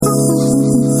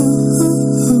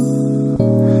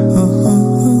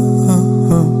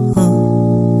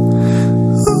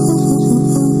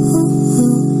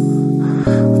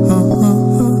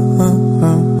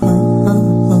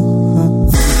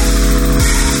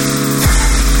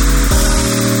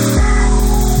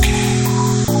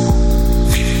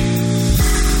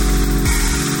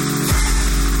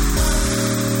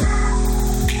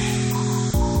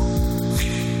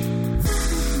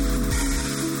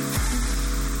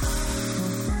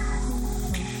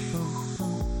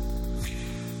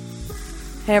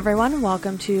Hey everyone,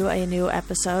 welcome to a new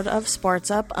episode of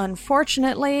Sports Up.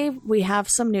 Unfortunately, we have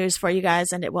some news for you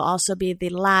guys, and it will also be the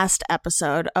last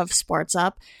episode of Sports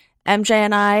Up. MJ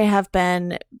and I have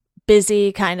been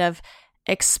busy kind of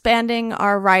expanding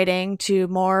our writing to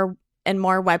more and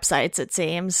more websites, it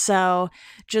seems. So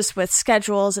just with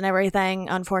schedules and everything,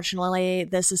 unfortunately,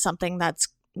 this is something that's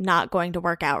not going to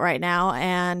work out right now.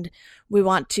 And we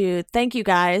want to thank you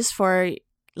guys for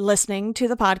listening to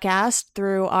the podcast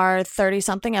through our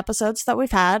 30-something episodes that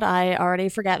we've had. I already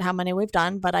forget how many we've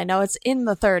done, but I know it's in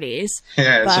the 30s.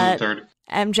 Yeah, it's in the 30s.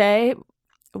 MJ,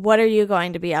 what are you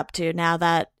going to be up to now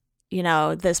that,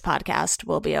 this podcast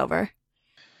will be over?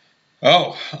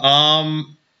 A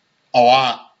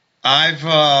lot.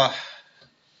 I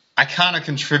kind of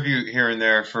contribute here and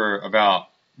there for about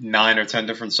 9 or 10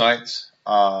 different sites.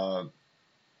 I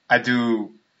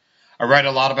write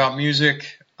a lot about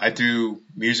music. I do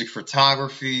music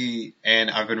photography,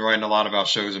 and I've been writing a lot about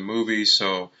shows and movies.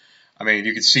 So,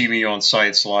 you can see me on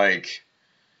sites like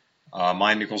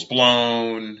Mind Equals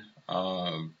Blown.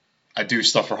 I do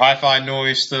stuff for Hi-Fi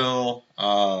Noise still.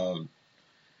 Pop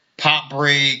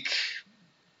Break.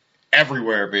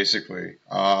 Everywhere, basically.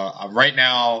 Right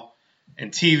now,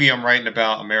 in TV, I'm writing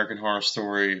about American Horror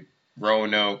Story,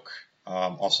 Roanoke.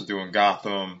 Also doing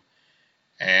Gotham.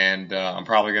 And I'm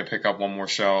probably going to pick up one more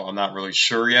show. I'm not really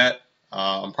sure yet.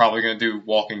 I'm probably going to do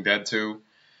Walking Dead too.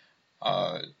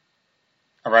 I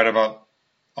write about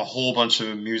a whole bunch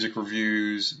of music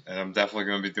reviews, and I'm definitely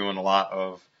going to be doing a lot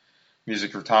of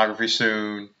music photography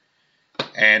soon.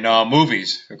 And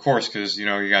movies, of course, because, you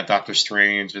got Doctor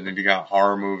Strange, and then you got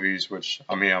horror movies, which,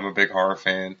 I'm a big horror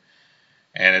fan.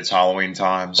 And it's Halloween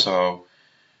time, so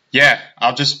yeah,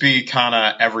 I'll just be kind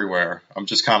of everywhere. I'm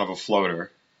just kind of a floater.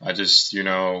 I just,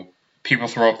 people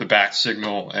throw up the bat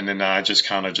signal, and then I just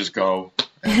kind of just go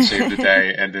and save the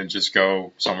day, and then just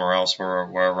go somewhere else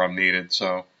wherever I'm needed.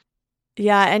 So,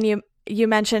 yeah, and you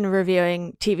mentioned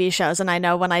reviewing TV shows, and I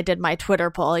know when I did my Twitter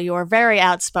poll, you were very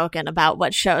outspoken about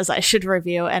what shows I should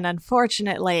review, and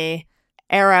unfortunately,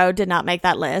 Arrow did not make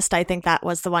that list. I think that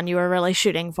was the one you were really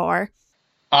shooting for.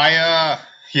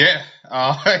 Because,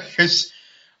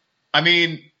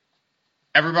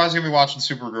 everybody's going to be watching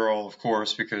Supergirl, of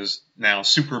course, because now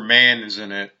Superman is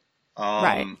in it.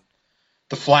 Right.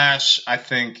 The Flash, I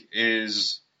think,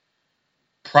 is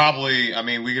probably,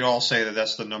 we could all say that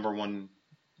that's the number one,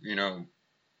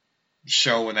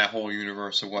 show in that whole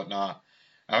universe and whatnot.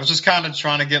 I was just kind of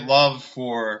trying to get love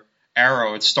for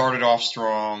Arrow. It started off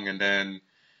strong, and then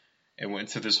it went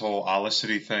to this whole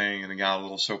Olicity thing, and it got a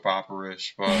little soap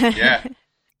opera-ish. But, yeah.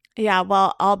 Yeah,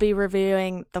 well, I'll be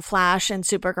reviewing The Flash and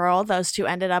Supergirl. Those two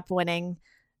ended up winning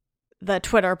the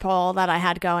Twitter poll that I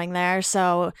had going there.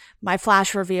 So my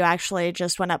Flash review actually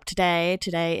just went up today.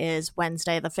 Today is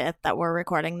Wednesday the 5th that we're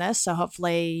recording this. So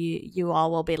hopefully you all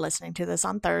will be listening to this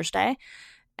on Thursday.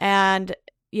 And,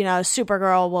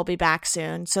 Supergirl will be back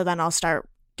soon. So then I'll start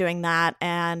doing that.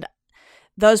 And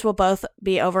those will both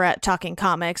be over at Talking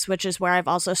Comics, which is where I've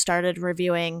also started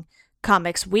reviewing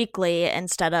comics weekly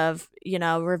instead of,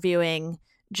 reviewing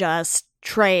just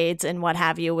trades and what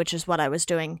have you, which is what I was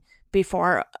doing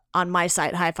before on my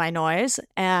site, Hi-Fi Noise.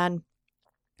 And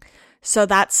so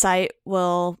that site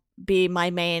will be my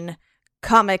main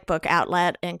comic book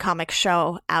outlet and comic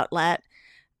show outlet.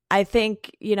 I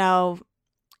think,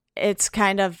 it's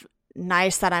kind of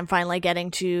nice that I'm finally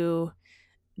getting to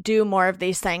do more of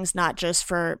these things, not just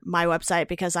for my website,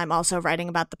 because I'm also writing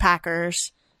about the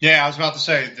Packers. Yeah, I was about to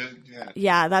say.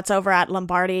 Yeah, that's over at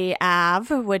Lombardi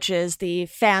Ave, which is the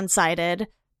fan-sided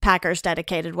Packers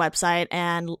dedicated website,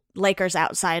 and Lakers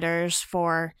Outsiders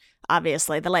for,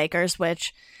 obviously, the Lakers,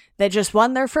 which they just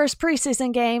won their first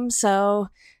preseason game, so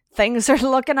things are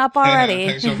looking up already.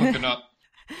 Yeah, things are looking up.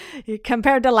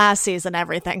 Compared to last season,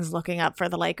 everything's looking up for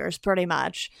the Lakers pretty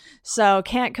much. So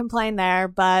can't complain there,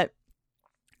 but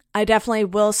I definitely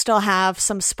will still have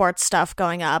some sports stuff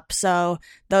going up. So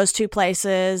those two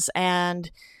places,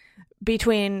 and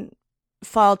between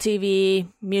fall TV,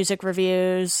 music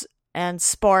reviews, and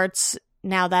sports,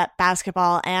 now that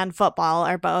basketball and football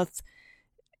are both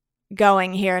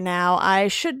going here now, I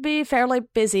should be fairly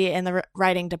busy in the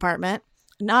writing department.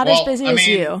 Not as busy as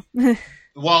you.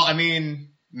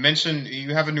 Mention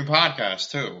you have a new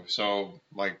podcast too. So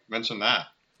mention that.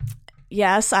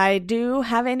 Yes, I do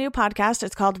have a new podcast.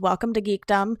 It's called Welcome to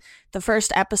Geekdom. The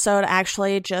first episode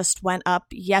actually just went up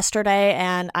yesterday,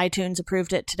 and iTunes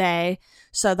approved it today.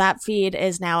 So that feed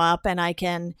is now up, and I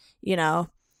can,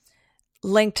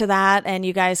 link to that, and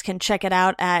you guys can check it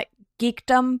out at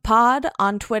Geekdom Pod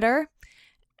on Twitter.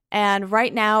 And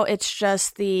right now it's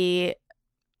just the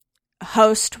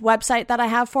host website that I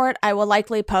have for it, I will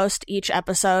likely post each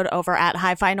episode over at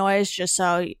Hi-Fi Noise, just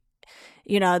so,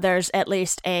 there's at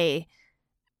least a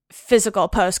physical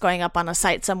post going up on a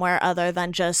site somewhere other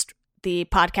than just the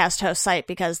podcast host site,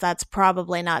 because that's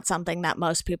probably not something that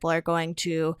most people are going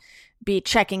to be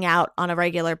checking out on a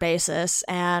regular basis.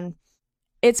 And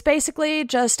it's basically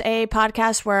just a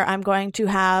podcast where I'm going to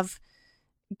have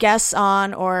guests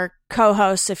on, or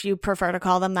co-hosts if you prefer to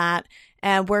call them that,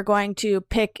 and we're going to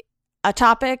pick a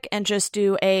topic and just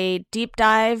do a deep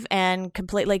dive and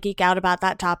completely geek out about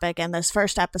that topic. And this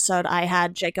first episode, I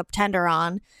had Jacob Tender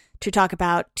on to talk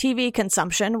about TV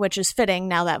consumption, which is fitting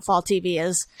now that fall TV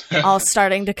is all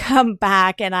starting to come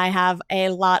back and I have a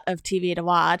lot of TV to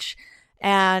watch.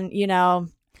 And,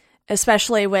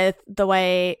 especially with the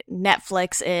way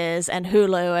Netflix is and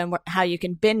Hulu and how you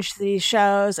can binge these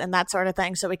shows and that sort of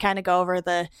thing. So we kind of go over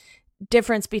the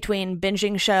difference between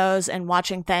binging shows and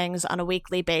watching things on a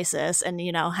weekly basis and,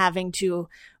 having to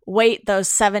wait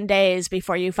those 7 days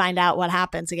before you find out what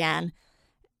happens again.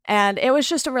 And it was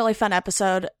just a really fun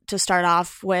episode to start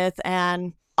off with.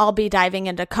 And I'll be diving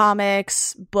into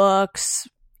comics, books,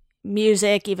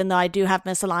 music, even though I do have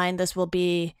Misaligned. This will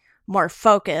be more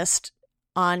focused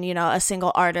on, a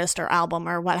single artist or album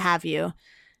or what have you.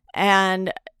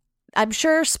 And I'm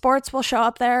sure sports will show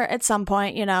up there at some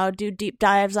point, do deep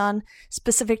dives on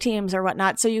specific teams or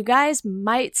whatnot. So you guys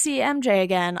might see MJ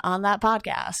again on that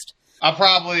podcast.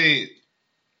 Me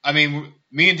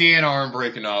and Deanna aren't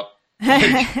breaking up.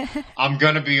 I'm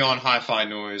going to be on Hi-Fi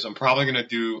Noise. I'm probably going to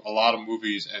do a lot of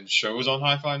movies and shows on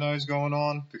Hi-Fi Noise going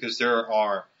on, because there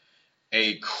are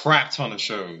a crap ton of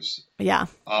shows. Yeah.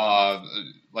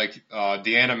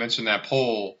 Deanna mentioned that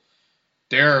poll.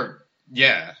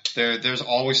 There's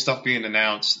always stuff being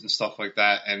announced and stuff like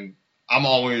that. And I'm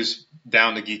always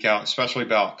down to geek out, especially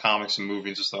about comics and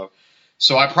movies and stuff.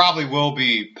 So I probably will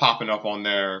be popping up on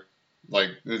there.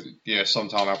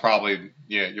 Sometime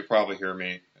you'll probably hear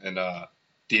me and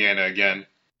Deanna again.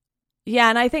 Yeah,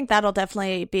 and I think that'll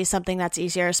definitely be something that's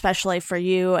easier, especially for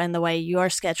you and the way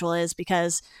your schedule is,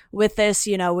 because with this,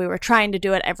 we were trying to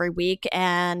do it every week,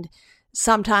 and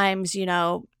sometimes,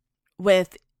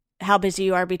 with how busy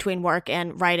you are between work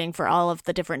and writing for all of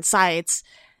the different sites,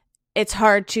 it's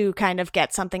hard to kind of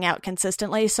get something out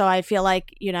consistently. So I feel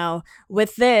like,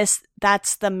 with this,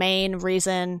 that's the main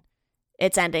reason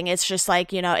it's ending. It's just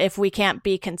like, if we can't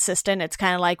be consistent, it's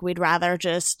kind of like we'd rather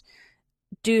just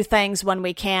do things when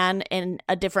we can in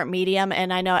a different medium.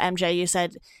 And I know, MJ, you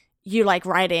said you like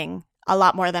writing a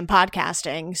lot more than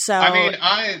podcasting. So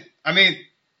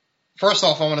first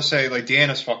off, I want to say,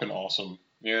 Deanna's fucking awesome.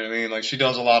 You know what I mean? She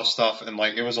does a lot of stuff, and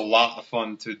it was a lot of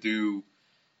fun to do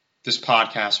this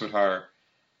podcast with her.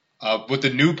 With the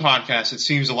new podcast, it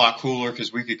seems a lot cooler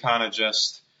because we could kind of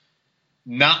just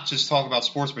not just talk about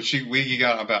sports, but we geek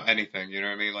out about anything. You know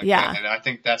what I mean? Yeah. And I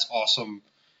think that's awesome.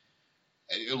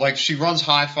 She runs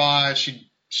Hi-Fi.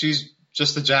 She's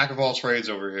just the jack of all trades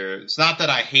over here. It's not that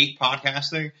I hate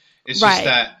podcasting. It's just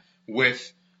that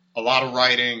with a lot of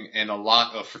writing and a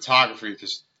lot of photography,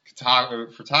 because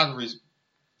photography is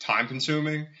time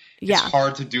consuming. Yeah. It's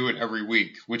hard to do it every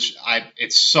week,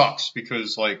 it sucks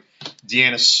because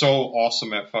Deanna's so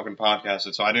awesome at fucking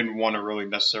podcasting. So I didn't want to really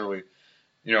necessarily,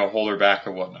 hold her back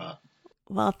or whatnot.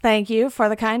 Well, thank you for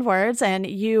the kind words. And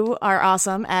you are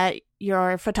awesome at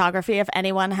your photography. If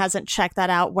anyone hasn't checked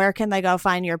that out, where can they go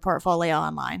find your portfolio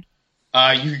online?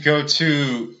 You could go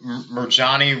to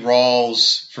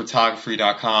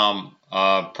MurjaniRawlsPhotography.com.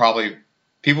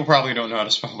 People probably don't know how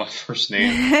to spell my first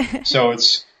name. So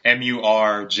it's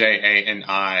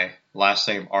MurJani, last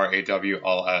name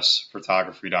RAWLS,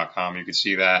 photography.com. You can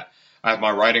see that. I have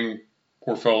my writing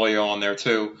portfolio on there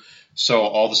too. So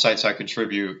all the sites I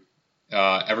contribute,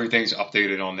 everything's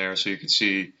updated on there. So you can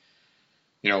see,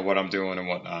 what I'm doing and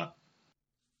whatnot.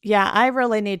 Yeah, I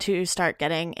really need to start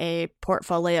getting a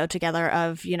portfolio together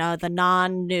of, the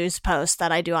non-news posts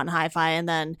that I do on Hi-Fi, and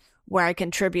then where I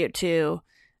contribute to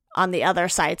on the other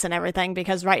sites and everything.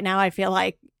 Because right now I feel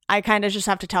like I kind of just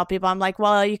have to tell people, I'm like,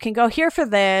 well, you can go here for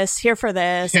this, and here for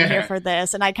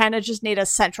this. And I kind of just need a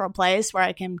central place where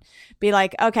I can be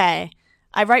like, okay,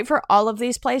 I write for all of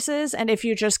these places, and if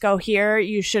you just go here,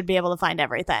 you should be able to find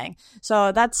everything.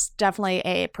 So that's definitely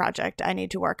a project I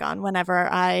need to work on whenever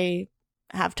I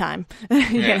have time,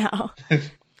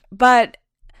 But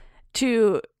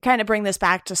to kind of bring this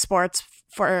back to sports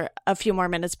for a few more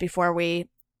minutes before we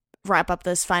wrap up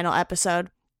this final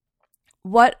episode,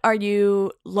 what are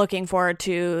you looking forward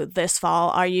to this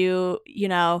fall? Are you,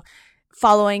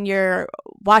 following your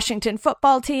Washington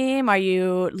football team? Are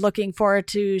you looking forward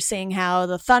to seeing how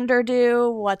the Thunder do?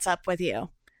 What's up with you?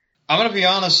 I'm gonna be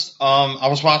honest. I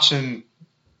was watching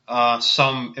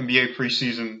some NBA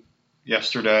preseason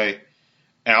yesterday,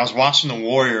 and I was watching the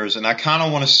Warriors, and I kind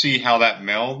of want to see how that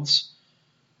melds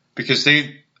because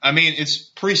I mean,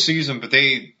 it's preseason, but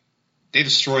they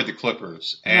destroyed the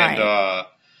Clippers, and Right.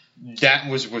 that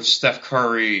was with Steph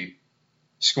Curry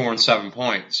scoring 7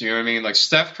 points. You know what I mean? Like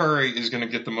Steph Curry is going to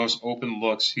get the most open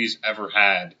looks he's ever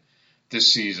had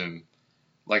this season.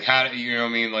 Like you know what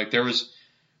I mean? Like there was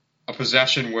a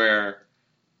possession where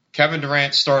Kevin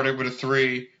Durant started with a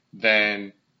three,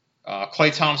 then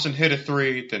Klay Thompson hit a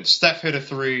three, then Steph hit a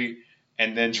three,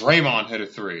 and then Draymond hit a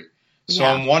three. So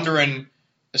Yeah. I'm wondering,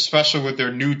 especially with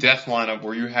their new death lineup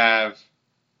where you have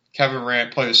Kevin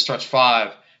Durant play the stretch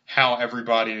five, how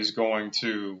everybody is going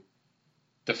to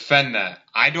defend that.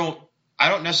 I don't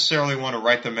necessarily want to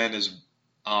write them in as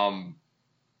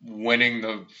winning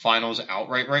the finals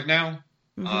outright right now.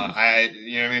 Hmm. You know what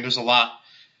I mean? There's a lot.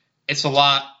 It's a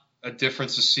lot of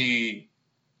difference to see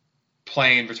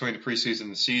playing between the preseason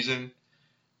and the season,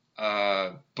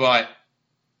 but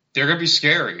they're going to be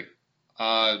scary.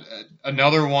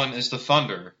 Another one is the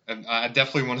Thunder, and I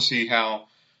definitely want to see how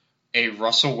a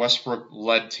Russell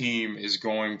Westbrook-led team is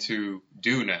going to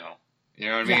do now. You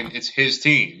know what I Yeah. mean? It's his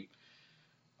team.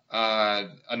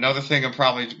 Another thing I'm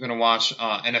probably going to watch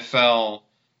NFL.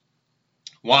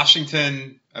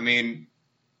 Washington, I mean,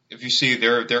 if you see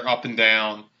they're up and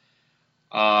down.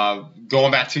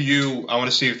 Going back to you, I want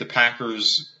to see if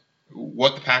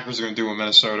what the Packers are going to do in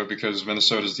Minnesota because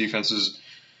Minnesota's defense is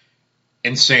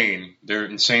insane. They're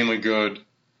insanely good.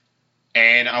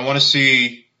 And I want to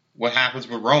see what happens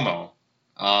with Romo.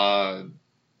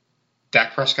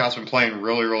 Dak Prescott's been playing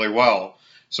really, really well.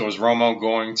 So is Romo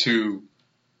going to,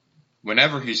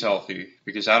 whenever he's healthy,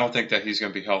 because I don't think that he's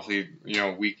going to be healthy,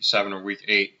 week 7 or week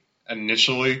 8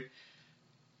 initially,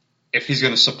 if he's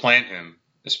going to supplant him,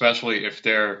 especially if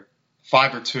they're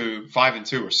 5-2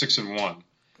 or 6-1.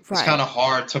 It's kind Right. of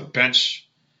hard to bench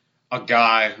a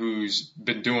guy who's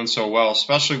been doing so well,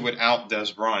 especially without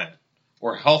Des Bryant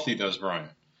or healthy Des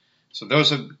Bryant. So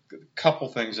those are a couple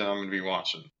things that I'm going to be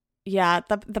watching. Yeah,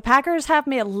 the Packers have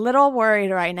me a little worried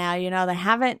right now. You know, they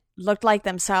haven't looked like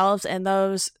themselves, and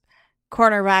those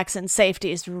cornerbacks and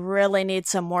safeties really need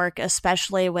some work,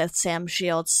 especially with Sam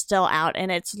Shields still out.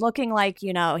 And it's looking like,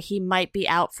 you know, he might be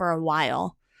out for a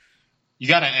while. You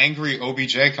got an angry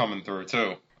OBJ coming through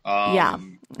too. Yeah.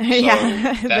 So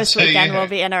Yeah. This that's weekend will yeah.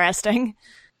 be interesting.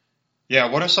 Yeah,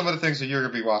 what are some of the things that you're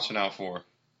going to be watching out for?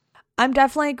 I'm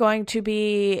definitely going to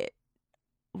be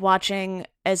watching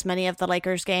as many of the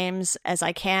Lakers games as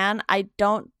I can. I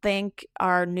don't think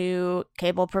our new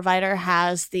cable provider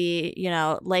has the, you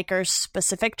know, Lakers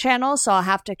specific channels, so I'll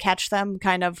have to catch them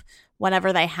kind of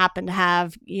whenever they happen to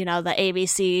have, you know, the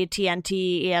ABC,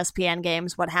 TNT, ESPN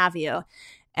games, what have you.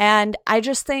 And I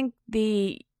just think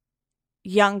the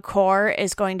young core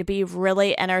is going to be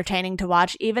really entertaining to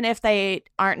watch, even if they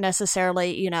aren't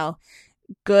necessarily, you know,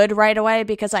 good right away,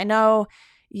 because I know,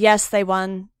 yes, they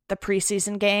won the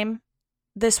preseason game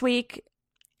this week.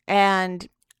 And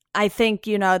I think,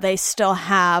 you know, they still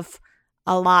have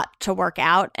a lot to work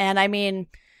out. And I mean,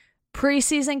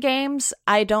 preseason games,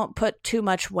 I don't put too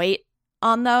much weight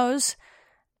on those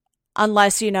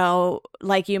unless, you know,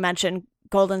 like you mentioned,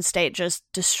 Golden State just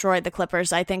destroyed the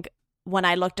Clippers. I think when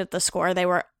I looked at the score, they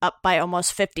were up by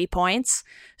almost 50 points.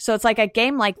 So it's like a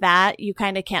game like that, you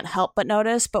kind of can't help but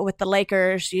notice. But with the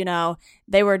Lakers, you know,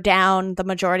 they were down the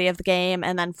majority of the game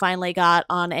and then finally got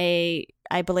on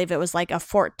I believe it was like a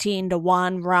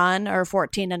 14-1 run or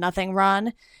 14-0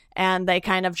 run. And they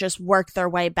kind of just worked their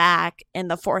way back in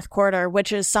the fourth quarter,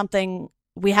 which is something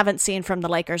we haven't seen from the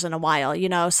Lakers in a while. You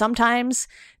know, sometimes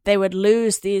they would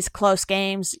lose these close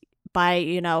games by,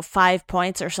 you know, 5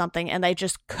 points or something, and they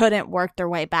just couldn't work their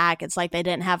way back. It's like they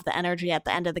didn't have the energy at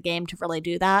the end of the game to really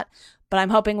do that. But I'm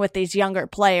hoping with these younger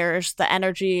players, the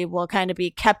energy will kind of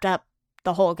be kept up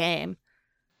the whole game.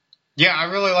 Yeah, I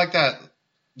really like that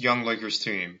young Lakers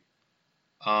team.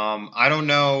 I don't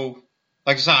know,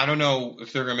 like I said, I don't know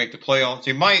if they're going to make the playoffs.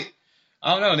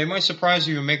 I don't know, they might surprise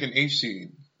you and make an H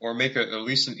seed or make at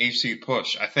least an H seed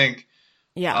push. I think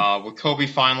Yeah. with Kobe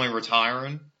finally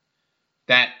retiring,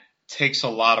 that takes a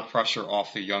lot of pressure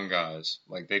off the young guys.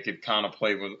 Like they could kind of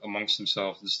play with amongst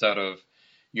themselves instead of,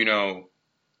 you know,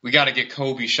 we got to get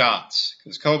Kobe shots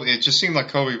because Kobe. It just seemed like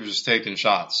Kobe was just taking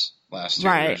shots last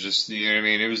year. It Right. was just, you know what I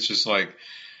mean? It was just like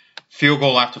field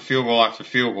goal after field goal after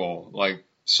field goal. Like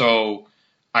so,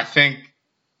 I think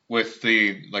with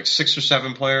the like 6 or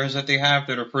 7 players that they have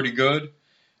that are pretty good,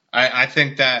 I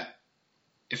think that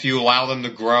if you allow them to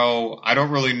grow, I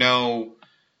don't really know.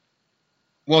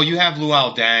 Well, you have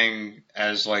Luol Deng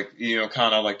as like, you know,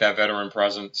 kind of like that veteran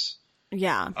presence.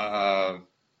 Yeah.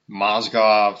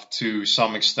 Mozgov to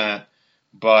some extent.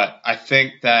 But I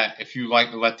think that if you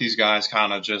like to let these guys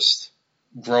kind of just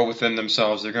grow within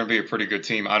themselves, they're going to be a pretty good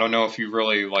team. I don't know if you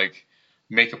really like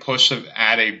make a push to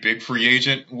add a big free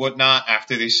agent, whatnot,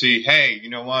 after they see, hey, you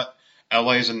know what,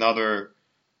 LA is another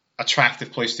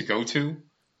attractive place to go to.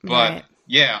 But Right.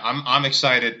 yeah, I'm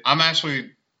excited. I'm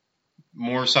actually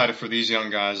more excited for these young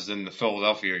guys than the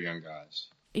Philadelphia young guys.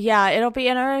 Yeah, it'll be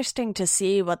interesting to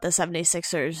see what the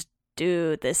 76ers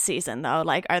do this season, though.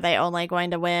 Like, are they only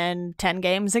going to win 10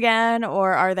 games again,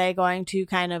 or are they going to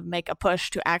kind of make a push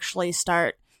to actually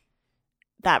start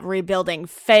that rebuilding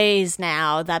phase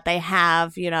now that they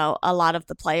have, a lot of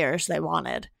the players they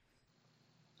wanted?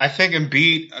 I think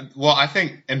I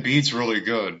think Embiid's really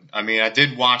good. I mean, I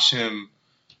did watch him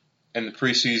in the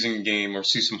preseason game or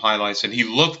see some highlights, and he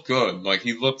looked good. Like,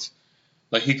 he looked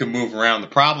like he could move around. The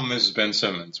problem is Ben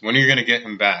Simmons. When are you going to get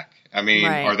him back? I mean,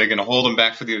 Right. are they going to hold him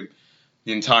back for the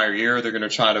entire year? They're going to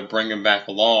try to bring him back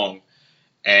along.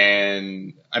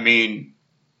 And, I mean,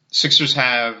 Sixers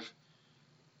have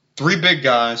three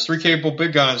capable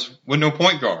big guys with no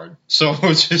point guard. So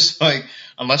it's just like,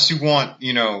 unless you want,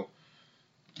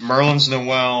 Merlins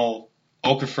Noel,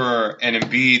 Okafor, and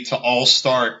Embiid to all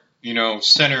start,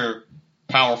 center,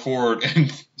 power forward, and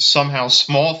somehow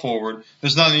small forward,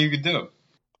 there's nothing you could do.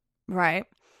 Right.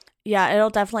 Yeah, it'll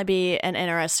definitely be an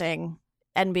interesting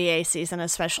NBA season,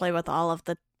 especially with all of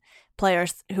the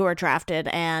players who are drafted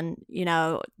and,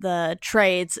 the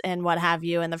trades and what have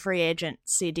you and the free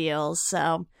agency deals.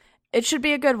 So it should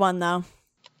be a good one, though.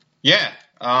 Yeah.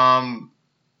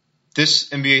 This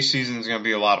NBA season is going to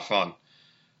be a lot of fun.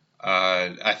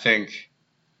 I think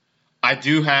I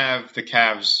do have the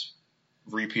Cavs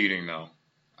repeating, though.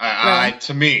 Really?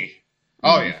 To me,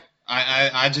 oh yeah.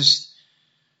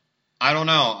 I don't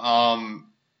know.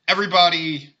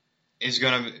 Everybody is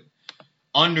going to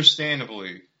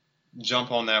understandably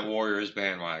jump on that Warriors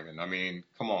bandwagon. I mean,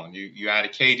 come on. You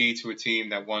added KD to a team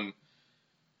that won,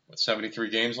 73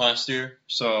 games last year?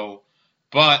 So,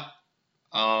 but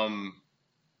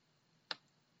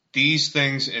these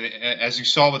things, and as you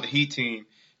saw with the Heat team,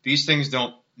 these things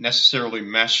don't necessarily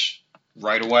mesh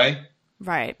right away.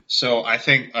 Right. So I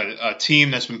think a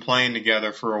team that's been playing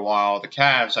together for a while, the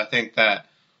Cavs, I think that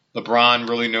LeBron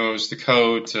really knows the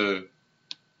code to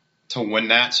win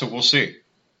that. So we'll see.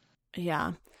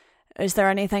 Yeah. Is there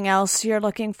anything else you're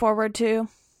looking forward to?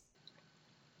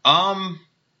 I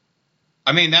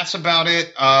mean, that's about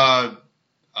it.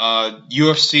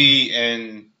 UFC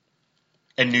in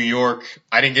New York.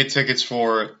 I didn't get tickets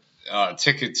for it.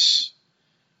 Tickets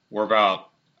were about,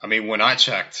 when I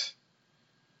checked,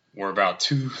 were about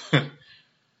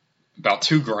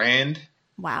 $2,000.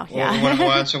 Wow. Yeah. when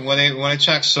I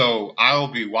checked. So I will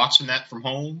be watching that from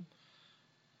home.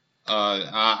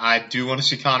 I do want to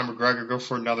see Conor McGregor go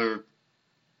for another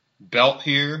belt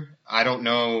here. I don't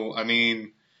know. I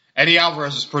mean, Eddie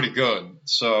Alvarez is pretty good,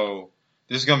 so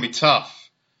this is going to be tough.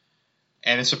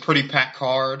 And it's a pretty packed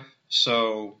card,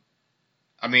 so,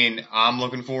 I'm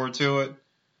looking forward to it.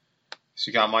 So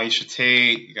you got Miesha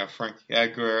Tate, you got Frankie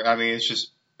Edgar. It's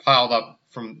just piled up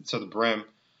to the brim.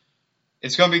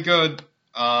 It's going to be good.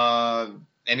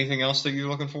 Anything else that you're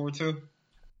looking forward to?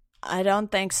 I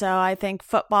don't think so. I think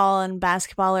football and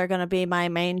basketball are going to be my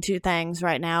main two things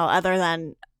right now, other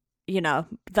than,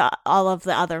 all of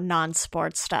the other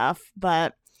non-sports stuff.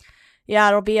 But yeah,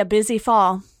 it'll be a busy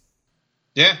fall.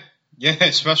 Yeah,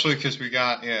 especially because we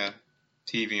got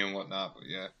TV and whatnot. But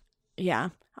yeah. Yeah,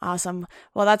 awesome.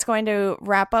 Well, that's going to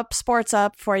wrap up sports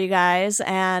up for you guys,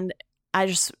 and I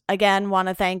just again want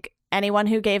to thank anyone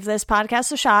who gave this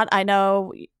podcast a shot. I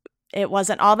know it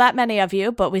wasn't all that many of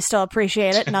you, but we still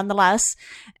appreciate it nonetheless.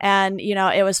 And,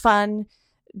 it was fun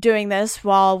doing this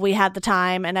while we had the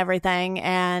time and everything.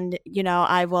 And,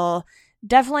 I will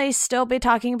definitely still be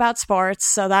talking about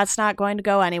sports, so that's not going to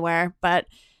go anywhere. But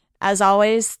as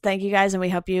always, thank you guys, and we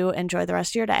hope you enjoy the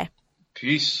rest of your day.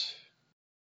 Peace.